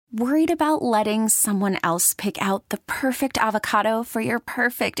Worried about letting someone else pick out the perfect avocado for your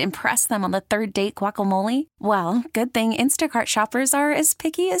perfect impress them on the third date guacamole? Well, good thing Instacart shoppers are as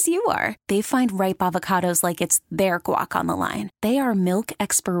picky as you are. They find ripe avocados like it's their guac on the line. They are milk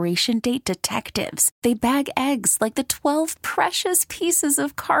expiration date detectives. They bag eggs like the 12 precious pieces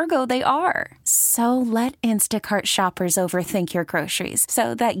of cargo they are. So let Instacart shoppers overthink your groceries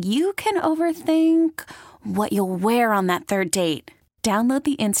so that you can overthink what you'll wear on that third date. Download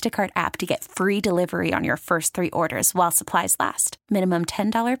the Instacart app to get free delivery on your first 3 orders while supplies last. Minimum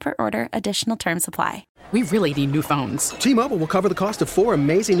 $10 per order. Additional terms apply. We really need new phones. T-Mobile will cover the cost of 4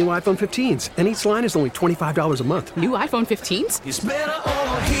 amazing new iPhone 15s, and each line is only $25 a month. New iPhone 15s? It's better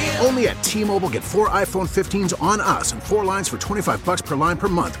over here. Only at T-Mobile, get 4 iPhone 15s on us and 4 lines for $25 per line per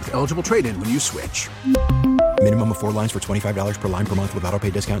month with eligible trade-in when you switch. Minimum of 4 lines for $25 per line per month with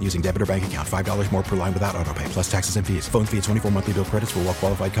autopay discount using debit or bank account. $5 more per line without autopay, plus taxes and fees. Phone fee at 24 monthly bill credits for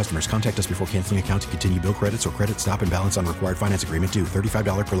well-qualified customers. Contact us before canceling account to continue bill credits or credit stop and balance on required finance agreement due.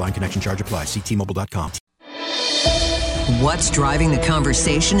 $35 per line connection charge applies. See T-Mobile.com. What's driving the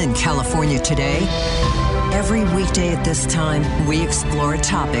conversation in California today? Every weekday at this time, we explore a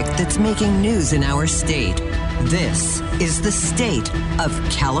topic that's making news in our state. This is the state of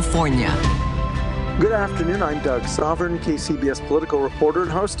California. Good afternoon. I'm Doug Sovern, KCBS political reporter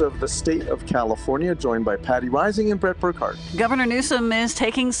and host of The State of California, joined by Patti Reising and Brett Burkhart. Governor Newsom is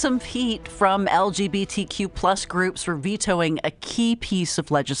taking some heat from LGBTQ plus groups for vetoing a key piece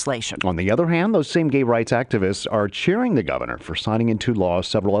of legislation. On the other hand, those same gay rights activists are cheering the governor for signing into law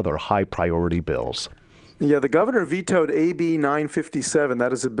several other high-priority bills. Yeah, the governor vetoed AB 957.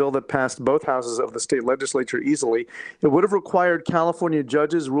 That is a bill that passed both houses of the state legislature easily. It would have required California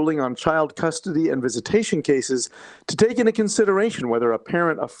judges ruling on child custody and visitation cases to take into consideration whether a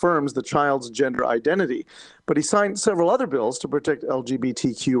parent affirms the child's gender identity. But he signed several other bills to protect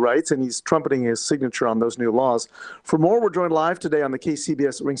LGBTQ rights, and he's trumpeting his signature on those new laws. For more, we're joined live today on the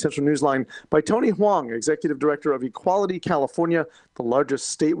KCBS Ring Central Newsline by Tony Hoang, Executive Director of Equality California, the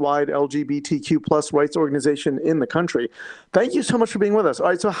largest statewide LGBTQ plus rights organization in the country. Thank you so much for being with us. All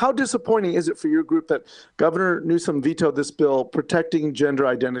right, so how disappointing is it for your group that Governor Newsom vetoed this bill protecting gender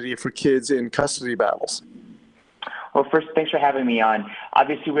identity for kids in custody battles? Well, first, thanks for having me on.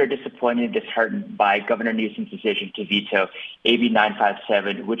 Obviously, we're disappointed and disheartened by Governor Newsom's decision to veto AB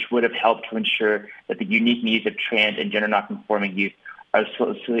 957, which would have helped to ensure that the unique needs of trans and gender nonconforming youth are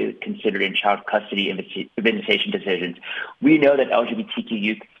closely considered in child custody and visitation decisions. We know that LGBTQ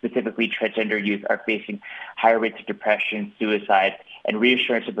youth, specifically transgender youth, are facing higher rates of depression, suicide, and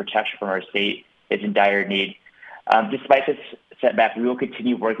reassurance and protection from our state is in dire need. Despite this setback, we will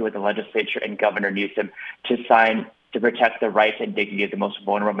continue working with the legislature and Governor Newsom to protect the rights and dignity of the most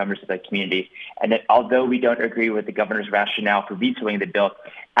vulnerable members of the community. And that although we don't agree with the governor's rationale for vetoing the bill,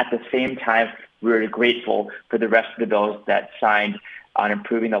 at the same time, we're grateful for the rest of the bills that signed on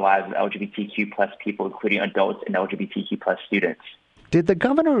improving the lives of LGBTQ plus people, including adults and LGBTQ plus students. Did the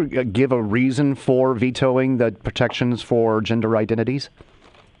governor give a reason for vetoing the protections for gender identities?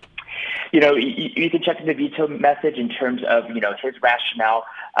 You know, you can check the veto message in terms of, his rationale,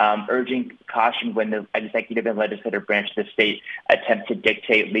 urging caution when the executive and legislative branch of the state attempt to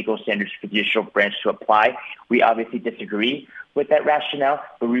dictate legal standards for the judicial branch to apply. We obviously disagree with that rationale,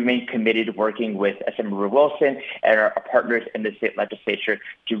 but we remain committed to working with Senator Wilson and our partners in the state legislature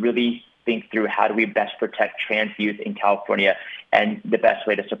to really think through how do we best protect trans youth in California and the best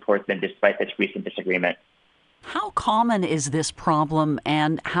way to support them despite this recent disagreement. How common is this problem,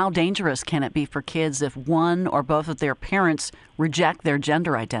 and how dangerous can it be for kids if one or both of their parents reject their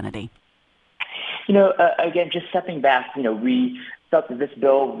gender identity? Again, just stepping back, we felt that this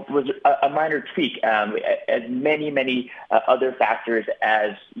bill was a minor tweak, as many other factors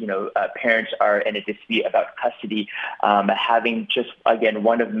as, parents are in a dispute about custody, having just, again,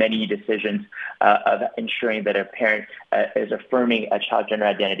 one of many decisions of ensuring that a parent is affirming a child's gender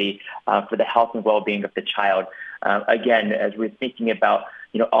identity for the health and well-being of the child. Again, as we're thinking about,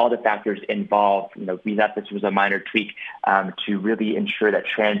 all the factors involved, we thought this was a minor tweak to really ensure that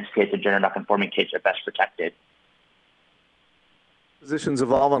trans kids and gender nonconforming kids are best protected. Positions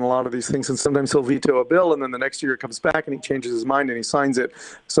evolve on a lot of these things, and sometimes he'll veto a bill, and then the next year it comes back and he changes his mind and he signs it,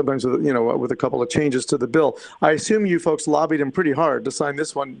 sometimes with a couple of changes to the bill. I assume you folks lobbied him pretty hard to sign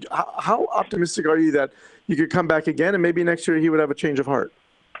this one. How optimistic are you that you could come back again and maybe next year he would have a change of heart?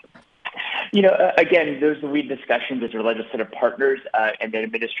 Again, those lead discussions with our legislative partners and the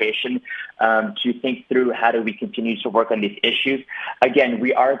administration to think through how do we continue to work on these issues. Again,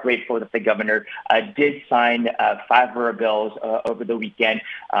 we are grateful that the governor did sign 5 of our bills over the weekend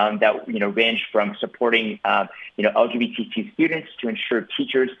that range from supporting LGBTQ students to ensure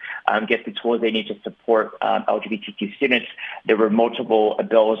teachers get the tools they need to support LGBTQ students. There were multiple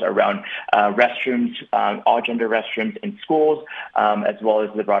bills around restrooms, all gender restrooms in schools, as well as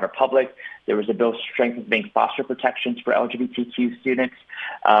the broader public. There was a bill strengthening foster protections for LGBTQ students.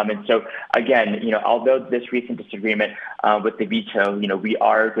 And so, again, although this recent disagreement with the veto, we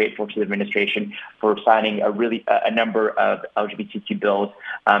are grateful to the administration for signing a number of LGBTQ bills.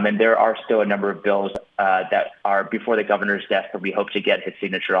 And there are still a number of bills that are before the governor's desk that we hope to get his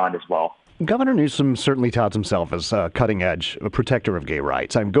signature on as well. Governor Newsom certainly touts himself as a cutting-edge protector of gay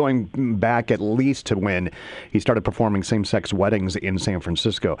rights. I'm going back at least to when he started performing same-sex weddings in San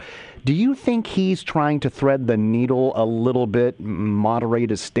Francisco. Do you think he's trying to thread the needle a little bit,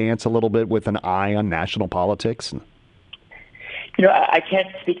 moderate his stance a little bit with an eye on national politics? I can't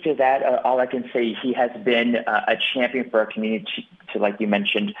speak to that. All I can say, he has been a champion for our community, like you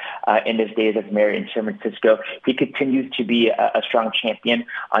mentioned, in his days as mayor in San Francisco. He continues to be a strong champion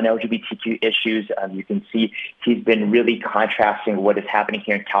on LGBTQ issues. You can see he's been really contrasting what is happening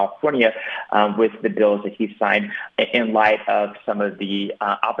here in California with the bills that he signed in light of some of the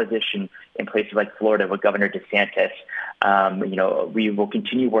opposition in places like Florida with Governor DeSantis. We will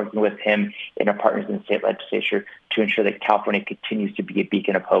continue working with him and our partners in the state legislature to ensure that California continues to be a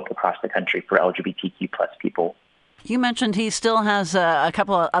beacon of hope across the country for LGBTQ plus people. You mentioned he still has a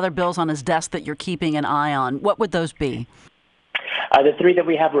couple of other bills on his desk that you're keeping an eye on. What would those be? The 3 that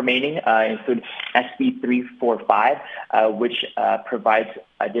we have remaining include SB 345, which provides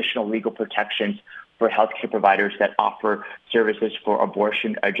additional legal protections for healthcare providers that offer services for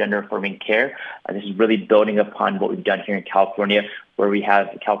abortion or gender-affirming care. This is really building upon what we've done here in California, where we have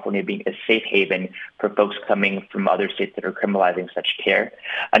California being a safe haven for folks coming from other states that are criminalizing such care.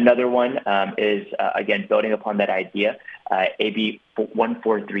 Another one is, again, building upon that idea, AB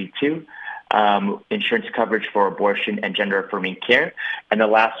 1432. Insurance coverage for abortion and gender-affirming care. And the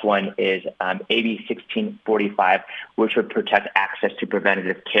last one is AB 1645, which would protect access to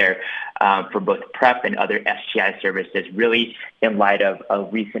preventative care for both PrEP and other STI services, really in light of a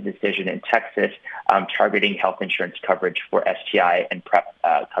recent decision in Texas targeting health insurance coverage for STI and PrEP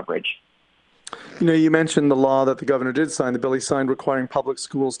coverage. You mentioned the law that the governor did sign, the bill he signed requiring public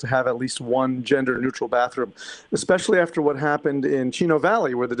schools to have at least one gender-neutral bathroom, especially after what happened in Chino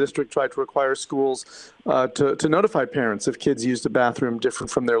Valley, where the district tried to require schools to notify parents if kids used a bathroom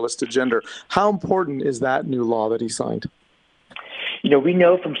different from their listed gender. How important is that new law that he signed? We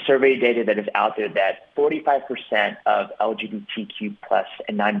know from survey data that is out there that 45% of LGBTQ plus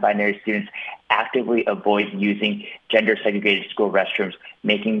and non-binary students actively avoid using gender-segregated school restrooms,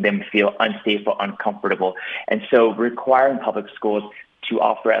 making them feel unsafe or uncomfortable. And so requiring public schools to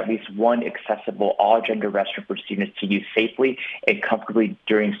offer at least one accessible all-gender restroom for students to use safely and comfortably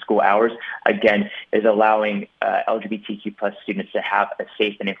during school hours, again, is allowing LGBTQ plus students to have a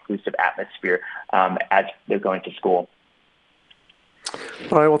safe and inclusive atmosphere as they're going to school.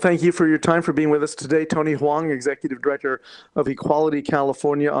 All right. Well, thank you for your time, for being with us today. Tony Hoang, Executive Director of Equality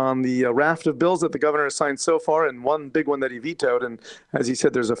California, on the raft of bills that the governor has signed so far, and one big one that he vetoed. And as he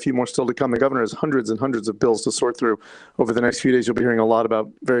said, there's a few more still to come. The governor has hundreds and hundreds of bills to sort through over the next few days. You'll be hearing a lot about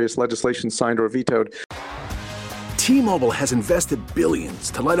various legislation signed or vetoed. T-Mobile has invested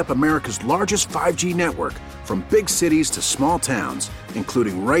billions to light up America's largest 5G network, from big cities to small towns,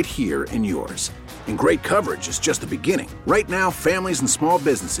 including right here in yours. And great coverage is just the beginning. Right now, families and small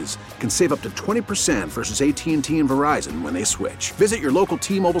businesses can save up to 20% versus AT&T and Verizon when they switch. Visit your local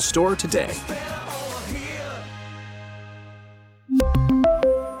T-Mobile store today.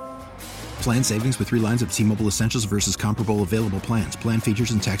 Plan savings with 3 lines of T-Mobile Essentials versus comparable available plans. Plan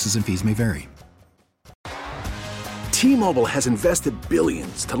features and taxes and fees may vary. T-Mobile has invested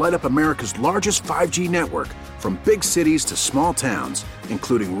billions to light up America's largest 5G network, from big cities to small towns,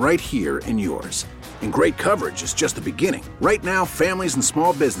 including right here in yours. And great coverage is just the beginning. Right now, families and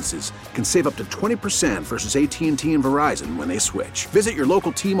small businesses can save up to 20% versus AT&T and Verizon when they switch. Visit your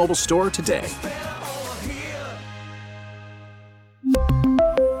local T-Mobile store today.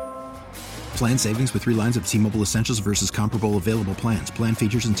 Plan savings with 3 lines of T-Mobile Essentials versus comparable available plans. Plan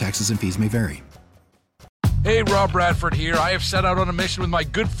features and taxes and fees may vary. Hey, Hey, Rob Bradford here. I have set out on a mission with my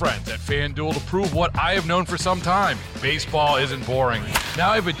good friends at FanDuel to prove what I have known for some time. Baseball isn't boring. Now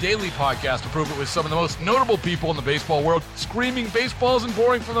I have a daily podcast to prove it with some of the most notable people in the baseball world, screaming baseball isn't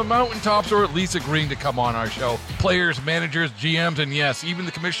boring from the mountaintops, or at least agreeing to come on our show. Players, managers, GMs, and yes, even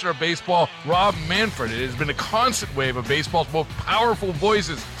the commissioner of baseball, Rob Manfred. It has been a constant wave of baseball's most powerful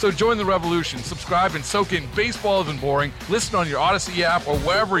voices. So join the revolution. Subscribe and soak in Baseball Isn't Boring. Listen on your Odyssey app or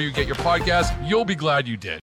wherever you get your podcasts. You'll be glad you did.